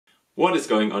What is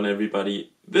going on,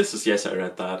 everybody? This is Yes, I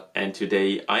Read That, and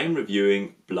today I am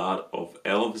reviewing Blood of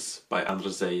Elves by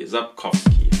Andrzej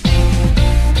Sapkowski.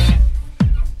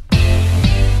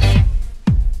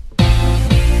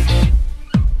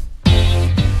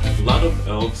 Blood of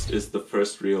Elves is the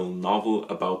first real novel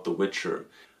about The Witcher.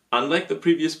 Unlike the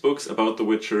previous books about The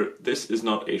Witcher, this is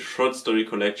not a short story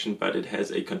collection, but it has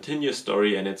a continuous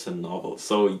story and it's a novel.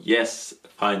 So yes,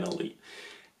 finally.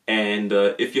 And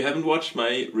if you haven't watched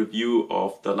my review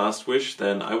of The Last Wish,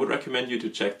 then I would recommend you to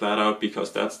check that out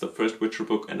because that's the first Witcher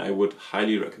book and I would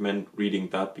highly recommend reading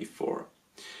that before.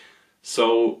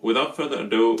 So without further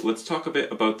ado, let's talk a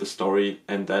bit about the story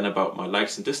and then about my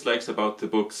likes and dislikes about the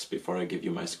books before I give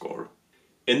you my score.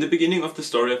 In the beginning of the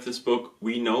story of this book,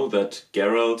 we know that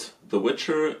Geralt, the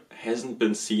Witcher, hasn't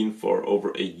been seen for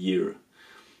over a year.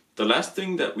 The last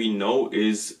thing that we know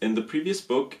is, in the previous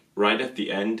book, right at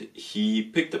the end, he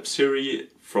picked up Ciri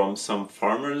from some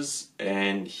farmers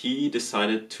and he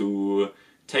decided to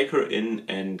take her in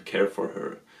and care for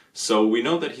her. So we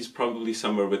know that he's probably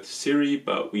somewhere with Ciri,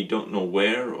 but we don't know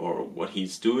where or what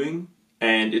he's doing.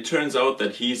 And it turns out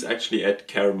that he's actually at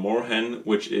Kaer Morhen,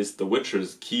 which is the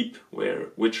Witcher's keep, where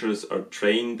Witchers are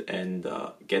trained and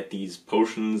get these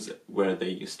potions where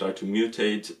they start to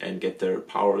mutate and get their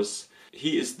powers.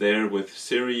 He is there with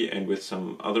Ciri and with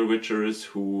some other Witchers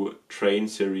who train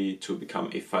Ciri to become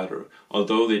a fighter,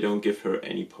 although they don't give her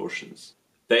any potions.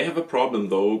 They have a problem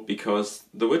though, because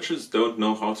the Witchers don't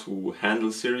know how to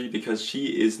handle Ciri because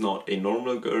she is not a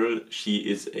normal girl, she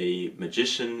is a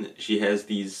magician, she has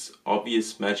these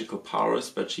obvious magical powers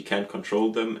but she can't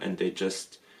control them and they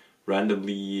just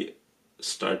randomly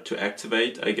start to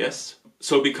activate, I guess.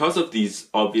 So because of these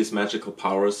obvious magical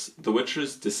powers, the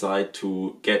Witchers decide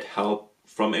to get help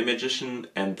from a magician,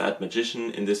 and that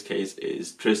magician in this case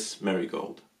is Triss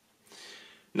Merigold.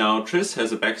 Now Triss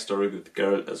has a backstory with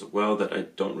Geralt as well that I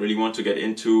don't really want to get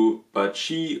into, but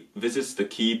she visits the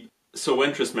keep. So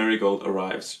when Triss Merigold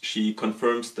arrives, she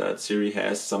confirms that Ciri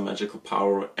has some magical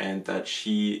power and that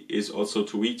she is also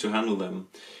too weak to handle them.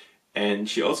 And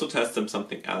she also tells them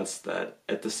something else, that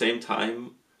at the same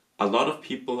time a lot of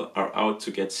people are out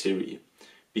to get Ciri,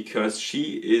 because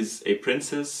she is a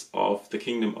princess of the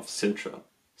kingdom of Cintra.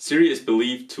 Ciri is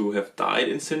believed to have died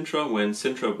in Cintra when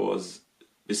Cintra was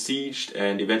besieged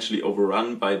and eventually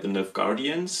overrun by the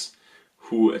Nilfgaardians,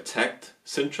 who attacked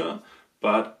Cintra,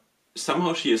 but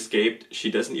somehow she escaped. She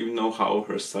doesn't even know how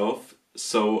herself,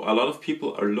 so a lot of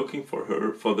people are looking for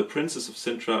her, for the princess of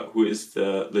Cintra, who is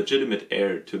the legitimate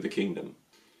heir to the kingdom.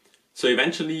 So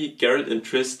eventually Geralt and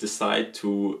Triss decide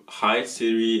to hide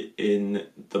Ciri in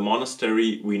the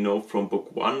monastery we know from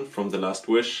book 1, from The Last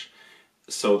Wish,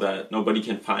 so that nobody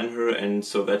can find her and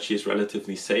so that she is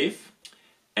relatively safe.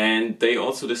 And they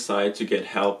also decide to get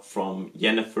help from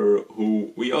Yennefer,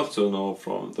 who we also know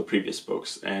from the previous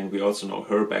books, and we also know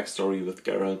her backstory with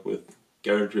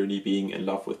Geralt really being in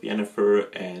love with Yennefer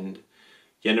and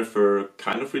Yennefer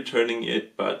kind of returning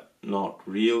it but not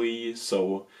really.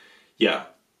 So yeah.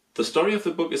 The story of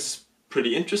the book is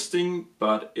pretty interesting,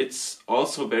 but it's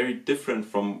also very different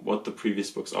from what the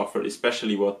previous books offered,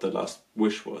 especially what The Last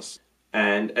Wish was.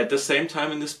 And at the same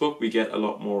time in this book we get a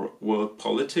lot more world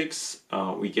politics,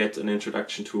 we get an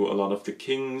introduction to a lot of the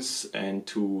kings and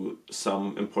to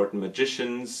some important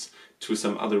magicians, to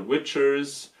some other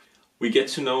Witchers. We get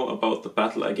to know about the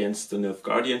battle against the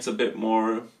Nilfgaardians a bit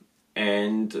more,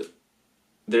 and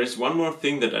there's one more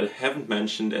thing that I haven't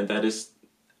mentioned, and that is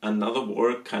another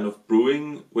war kind of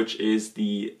brewing, which is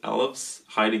the elves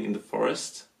hiding in the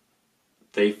forest.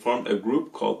 They formed a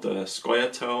group called the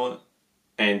Scoia'tael,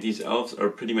 and these elves are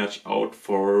pretty much out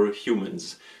for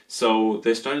humans. So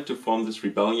they started to form this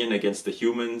rebellion against the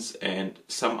humans, and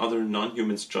some other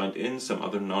non-humans joined in, some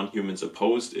other non-humans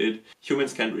opposed it.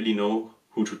 Humans can't really know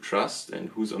who to trust and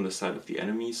who's on the side of the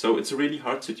enemy, so it's a really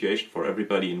hard situation for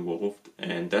everybody involved,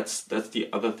 and that's the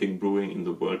other thing brewing in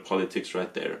the world politics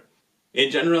right there. In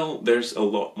general, there's a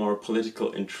lot more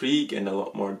political intrigue and a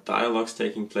lot more dialogues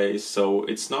taking place, so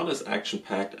it's not as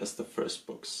action-packed as the first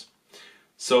books.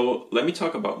 So let me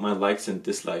talk about my likes and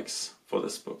dislikes for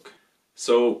this book.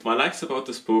 So my likes about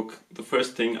this book, the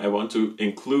first thing I want to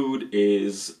include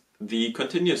is the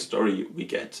continuous story we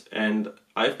get. And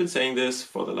I've been saying this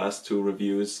for the last 2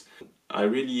 reviews. I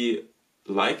really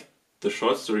like the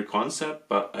short story concept,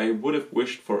 but I would have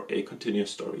wished for a continuous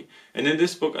story. And in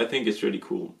this book I think it's really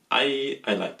cool. I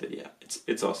liked it, yeah,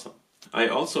 it's awesome. I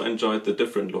also enjoyed the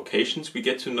different locations we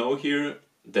get to know here.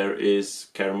 There is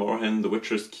Kaer Morhen, the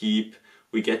Witcher's Keep.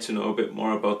 We get to know a bit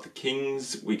more about the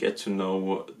kings, we get to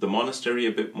know the monastery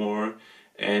a bit more,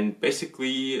 and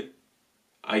basically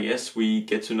I guess we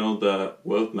get to know the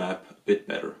world map a bit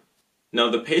better. Now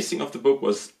the pacing of the book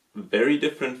was very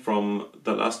different from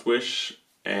The Last Wish,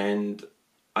 and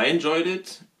I enjoyed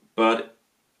it, but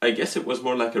I guess it was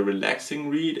more like a relaxing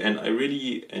read, and I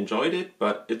really enjoyed it,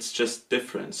 but it's just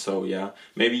different. So yeah,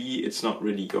 maybe it's not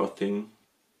really your thing.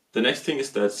 The next thing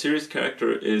is that Ciri's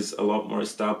character is a lot more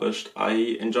established. I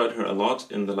enjoyed her a lot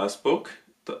in the last book.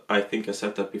 I think I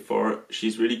said that before.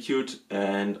 She's really cute,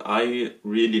 and I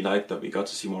really like that we got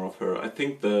to see more of her. I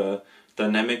think the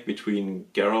dynamic between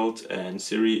Geralt and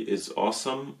Ciri is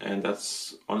awesome, and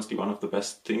that's honestly one of the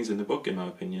best things in the book, in my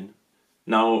opinion.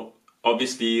 Now,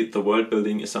 obviously, the world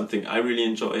building is something I really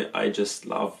enjoy. I just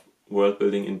love world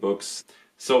building in books.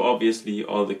 So obviously,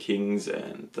 all the kings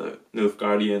and the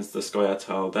Nilfgaardians, the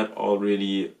Scoia'tael, that all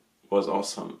really was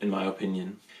awesome, in my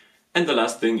opinion. And the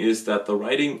last thing is that the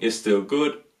writing is still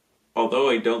good, although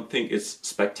I don't think it's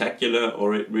spectacular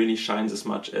or it really shines as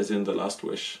much as in The Last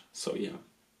Wish. So yeah.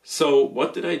 So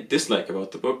what did I dislike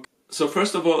about the book? So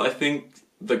first of all, I think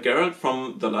the Geralt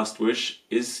from The Last Wish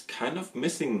is kind of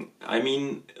missing. I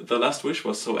mean, The Last Wish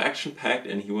was so action-packed,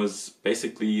 and he was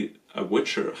basically a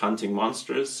witcher hunting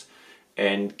monsters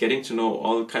and getting to know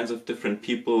all kinds of different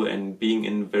people and being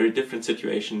in very different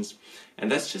situations. And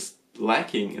that's just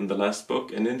lacking in the last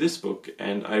book and in this book,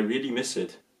 and I really miss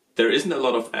it. There isn't a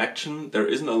lot of action, there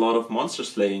isn't a lot of monster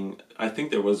slaying. I think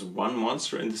there was one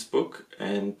monster in this book,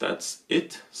 and that's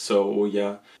it. So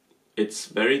yeah, it's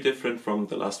very different from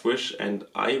The Last Wish, and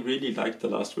I really liked The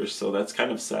Last Wish, so that's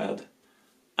kind of sad.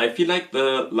 I feel like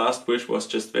The Last Wish was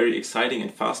just very exciting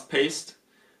and fast-paced,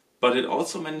 but it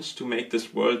also managed to make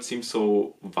this world seem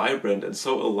so vibrant and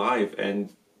so alive,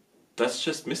 and that's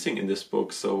just missing in this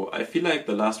book. So I feel like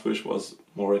The Last Wish was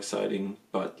more exciting,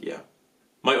 but yeah.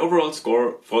 My overall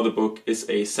score for the book is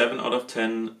a 7 out of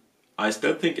 10. I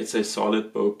still think it's a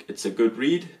solid book. It's a good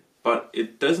read, but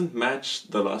it doesn't match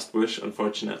The Last Wish,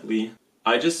 unfortunately.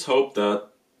 I just hope that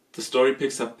the story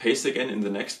picks up pace again in the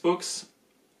next books,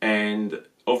 and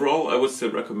overall I would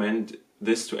still recommend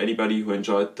this to anybody who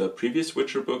enjoyed the previous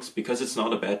Witcher books, because it's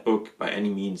not a bad book by any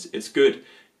means. It's good.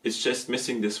 It's just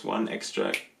missing this one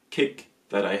extra kick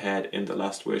that I had in The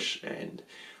Last Wish, and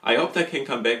I hope that can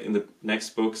come back in the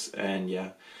next books, and yeah.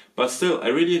 But still, I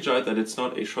really enjoyed that it's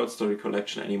not a short story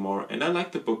collection anymore, and I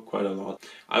like the book quite a lot.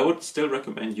 I would still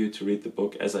recommend you to read the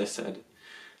book, as I said.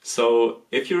 So,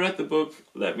 if you read the book,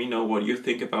 let me know what you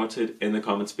think about it in the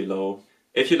comments below.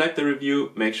 If you liked the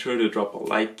review, make sure to drop a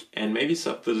like and maybe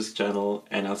sub to this channel,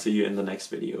 and I'll see you in the next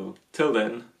video. Till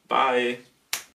then, bye!